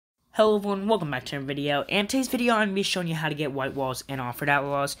Hello everyone, welcome back to another video, and today's video I'm going to be showing you how to get white walls in Offroad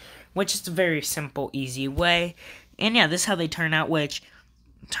Outlaws, which is a very simple, easy way. And yeah, this is how they turn out, which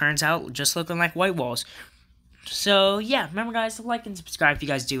turns out just looking like white walls. So yeah, remember guys to like and subscribe if you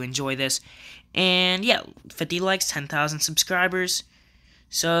guys do enjoy this. And yeah, 50 likes, 10,000 subscribers.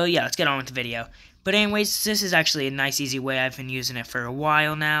 So yeah, let's get on with the video. But anyways, this is actually a nice, easy way. I've been using it for a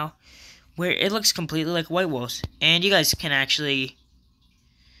while now, where it looks completely like white walls. And you guys can actually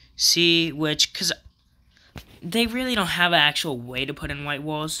see because they really don't have an actual way to put in white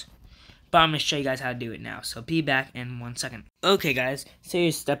walls, but I'm going to show you guys how to do it now, so be back in 1 second. Okay guys, so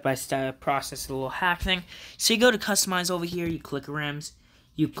here's step-by-step process, a little hack thing. So you go to customize over here, you click rims,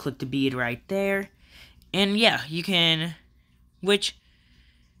 you click the bead right there, and yeah, you can,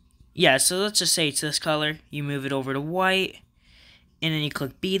 so let's just say it's this color, you move it over to white, and then you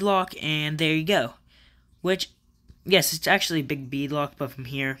click bead lock, and there you go, yes, it's actually a big bead lock, but from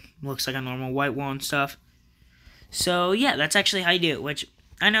here, it looks like a normal white wall and stuff. So, yeah, that's actually how you do it, which,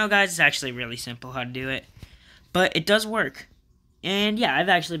 I know, guys, it's actually really simple how to do it. But it does work. And, yeah, I've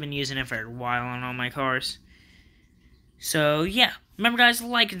actually been using it for a while on all my cars. So, yeah. Remember, guys,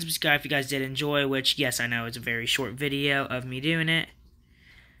 like and subscribe if you guys did enjoy, which, yes, I know it's a very short video of me doing it.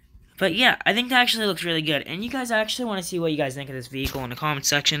 But, yeah, I think that actually looks really good. And you guys actually want to see what you guys think of this vehicle in the comment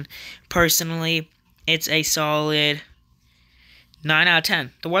section. Personally, it's a solid 9 out of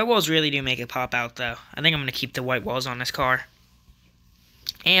 10. The white walls really do make it pop out, though. I think I'm going to keep the white walls on this car.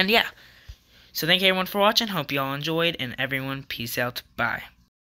 And, yeah. So, thank you, everyone, for watching. Hope you all enjoyed. And, everyone, peace out. Bye.